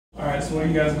So what are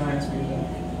you guys gonna ask me today? I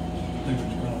think we're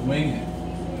just gonna wing it.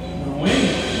 We're gonna wing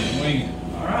it. Wing it.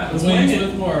 All right, let's wing it.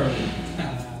 With Worley.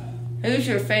 Who's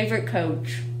your favorite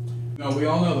coach? No, we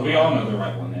all know the We right all know the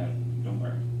right one now. Don't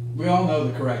worry. We all know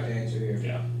the correct answer here.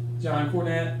 Yeah. John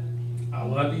Cornette, I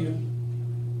love you.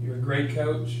 You're a great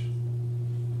coach.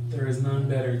 There is none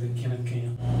better than Kenneth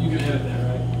Camp. You can edit that,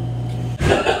 right?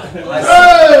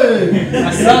 Hey!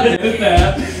 I suck at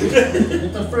that.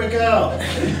 Get the frick out.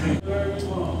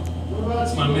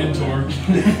 That's my mentor.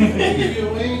 Give you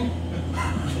a wing.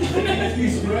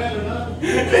 He's bread or nothing.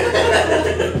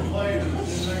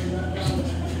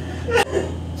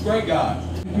 Great guy.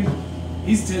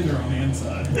 He's tender on the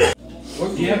inside.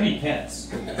 Do you have any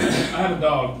pets? I have a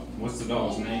dog. What's the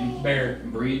dog's name? Bear.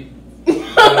 Breed? Age,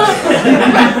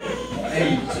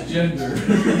 gender.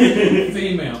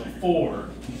 Female. 4.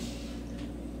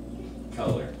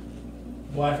 Color?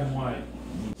 Black and white.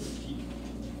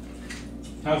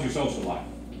 How's your social life?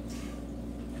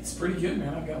 It's pretty good,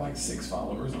 man. I've got like 6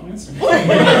 followers on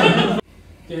Instagram.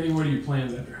 Danny, what are your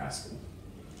plans after high school?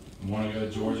 I want to go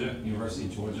to Georgia, University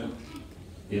of Georgia.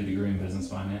 Get a degree in business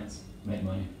finance. Make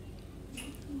money.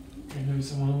 And maybe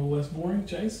someone a little less boring,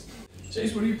 Chase?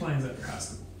 Chase, what are your plans after high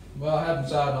school? Well, I haven't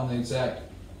decided on the exact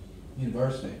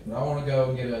university, but I want to go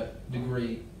and get a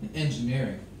degree in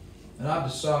engineering. And I've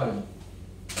decided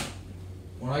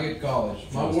when I get to college,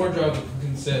 my wardrobe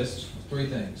consists of 3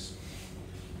 things.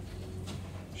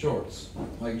 Shorts,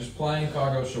 like just plain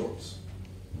cargo shorts.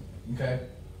 Okay?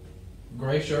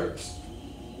 Gray shirts,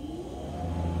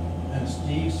 and a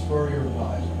Steve Spurrier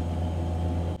visor.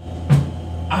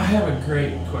 I have a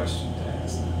great question to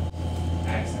ask.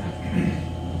 Accent.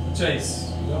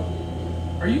 Chase,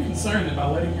 are you concerned that by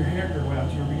letting your hair grow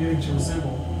out, you're beginning to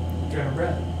resemble Trevor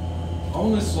Brett?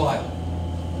 Only slightly.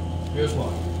 Here's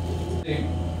why. See,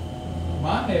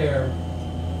 my hair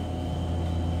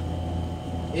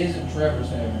isn't Trevor's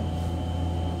hair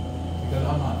because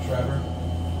I'm not Trevor.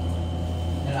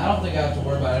 And I don't think I have to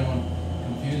worry about anyone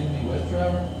confusing me with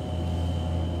Trevor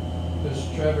because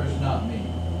Trevor's not me.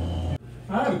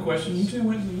 I have a question. You 2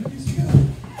 went to the movies together.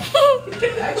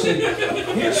 Actually,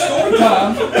 here's story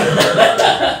time.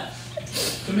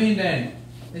 So me and Danny,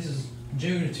 this is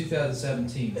June of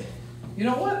 2017. You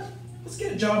know what? Let's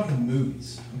get a job in the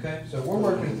movies, okay? So we're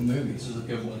working at the movies. This is a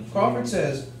good one. Crawford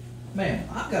says, man,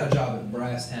 I've got a job at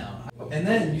Brass Town. And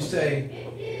then you say,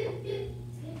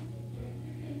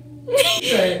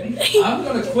 I'm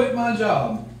going to quit my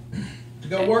job to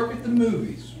go work at the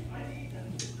movies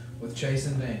with Chase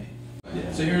and Danny.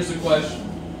 So here's the question.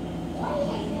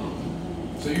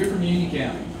 So you're from Union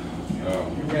County.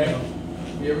 Oh. Okay?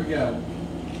 Here we go.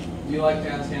 Do you like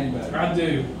Towns County better? I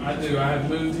do. I have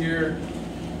moved here.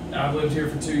 I've lived here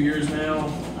for 2 years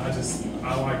now. I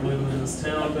like living in this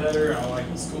town better. I like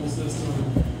the school system.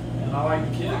 And I like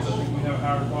the kids. I think we have a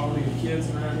higher quality of kids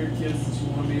around here. Kids that you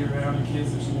want to be around and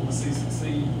kids that you want to see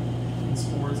succeed in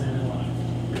sports and in life.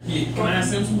 Can I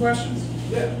ask them some questions?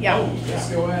 Yeah. Yeah. Oh, let's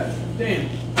go ahead. Dan,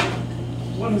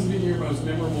 what has been your most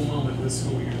memorable moment this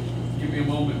school year? Give me a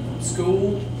moment from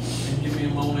school and give me a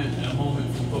moment from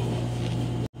football.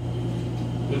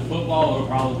 With football, it'll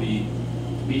probably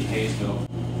be Hayesville.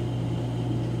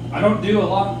 I don't do a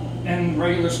lot in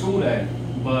regular school day,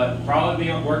 but probably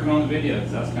be working on the video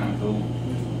because that's kind of cool.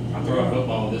 I throw a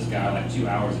football with this guy like 2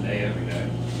 hours a day every day.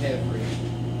 Every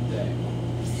day.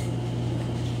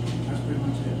 That's pretty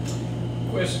much it.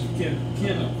 Question, Ken,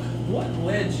 what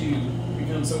led you to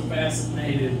become so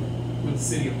fascinated with the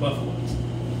city of Buffalo?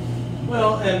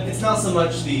 Well, and it's not so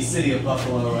much the city of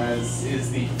Buffalo as is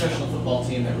the professional football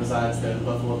team that resides there, the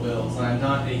Buffalo Bills. I'm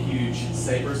not a huge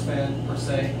Sabres fan, per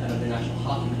se, out of the National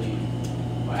Hockey League.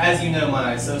 As you know,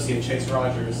 my associate Chase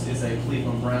Rogers is a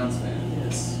Cleveland Browns fan.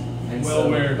 Yes. And Well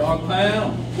aware. Dog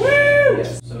pound. Woo!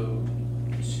 Yes. So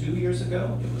 2 years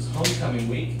ago, it was homecoming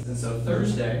week, and so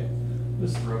Thursday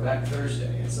was Throwback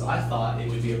Thursday. And so I thought it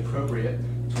would be appropriate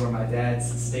to wear my dad's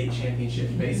state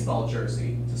championship baseball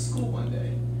jersey to school one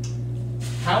day.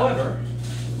 However,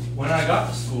 when I got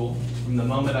to school, from the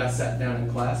moment I sat down in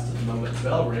class to the moment the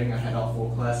bell rang, I had all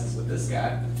 4 classes with this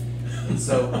guy. And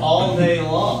so all day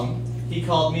long, he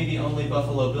called me the only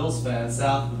Buffalo Bills fan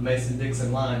south of the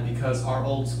Mason-Dixon line because our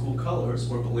old school colors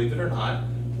were, believe it or not,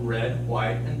 red,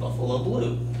 white, and buffalo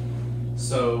blue.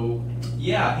 So,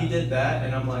 yeah, he did that,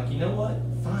 and I'm like, you know what?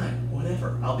 Fine,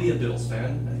 whatever. I'll be a Bills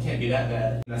fan. It can't be that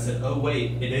bad. And I said, oh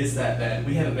wait, it is that bad.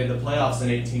 We haven't made the playoffs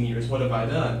in 18 years. What have I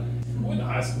done? I went to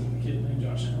high school with a kid named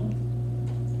Josh Allen.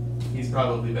 He's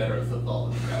probably better at football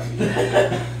than the guy we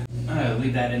had.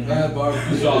 Leave that in I there. had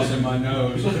barbecue sauce in my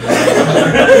nose. I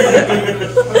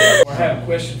have a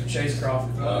question for Chase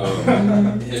Crawford.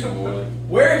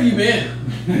 Where have you been?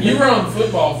 You were on the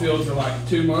football field for like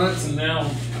 2 months, and now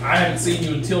I haven't seen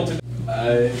you until today.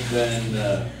 I've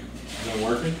been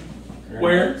working.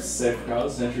 Where? Safe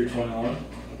College, Century 21.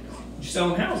 You're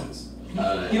selling houses.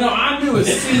 You know, I knew a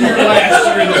senior last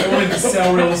year that wanted to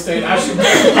sell real estate. I should give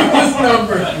you his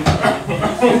number.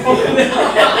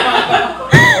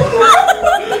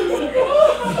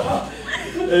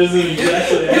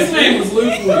 His name was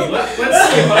Luke Lee. Let's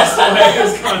see if I still have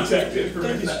his contact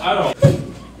information. I don't.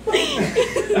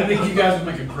 I think you guys would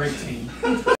make a great team.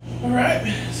 All right.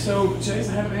 So, Chase,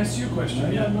 I haven't asked you a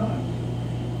question yet.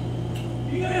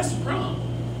 You gotta ask the prom.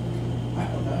 I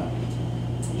don't know.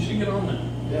 You should get on that.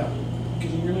 Yeah.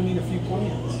 Because you're gonna need a few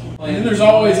plans. And then there's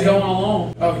always going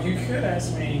along. Oh, you could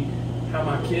ask me how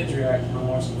my kids react when I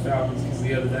watch the Falcons, because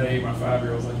the other day my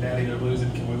 5-year-old's like, Daddy, they're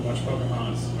losing. Can we watch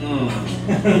Pocahontas?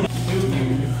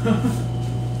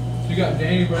 You got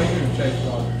Danny Baker and Chase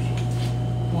Rogers.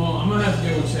 Well, I'm gonna have to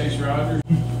go with Chase Rogers.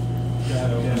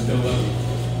 Yeah, still love you.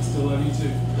 Still love you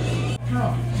too.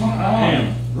 Come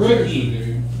Damn.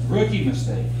 Rookie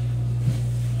mistake.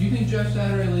 Do you think Jeff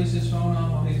Saturday leaves his phone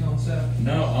on while he's on set?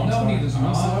 No, I'm No, sorry. he does I'm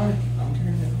not. sorry. I'm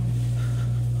carrying it.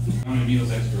 One of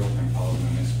Neil's ex-girlfriend followed him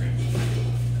on Instagram.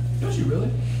 Don't you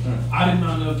really? I did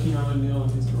not know Keanu O'Neal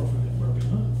and his girlfriend had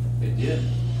broken up. It did.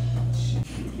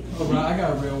 All right, I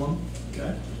got a real one.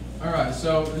 Okay. All right,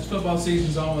 so this football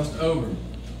season's almost over.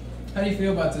 How do you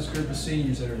feel about this group of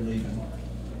seniors that are leaving?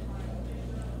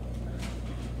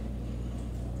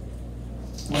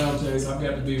 Well, Chase, I've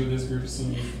got to be with this group of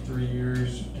seniors for 3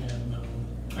 years, and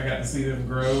I got to see them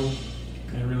grow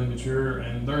and really mature.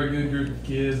 And they're a good group of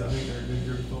kids. I think they're a good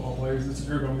group of football players. It's a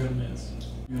group I'm going to miss.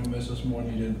 You're going to miss us more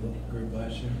than you did the group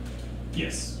last year?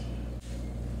 Yes.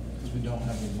 Because we don't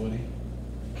have a Woody.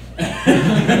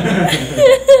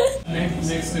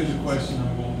 Next stupid question,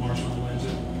 I'm going Marshall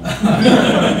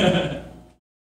Legend.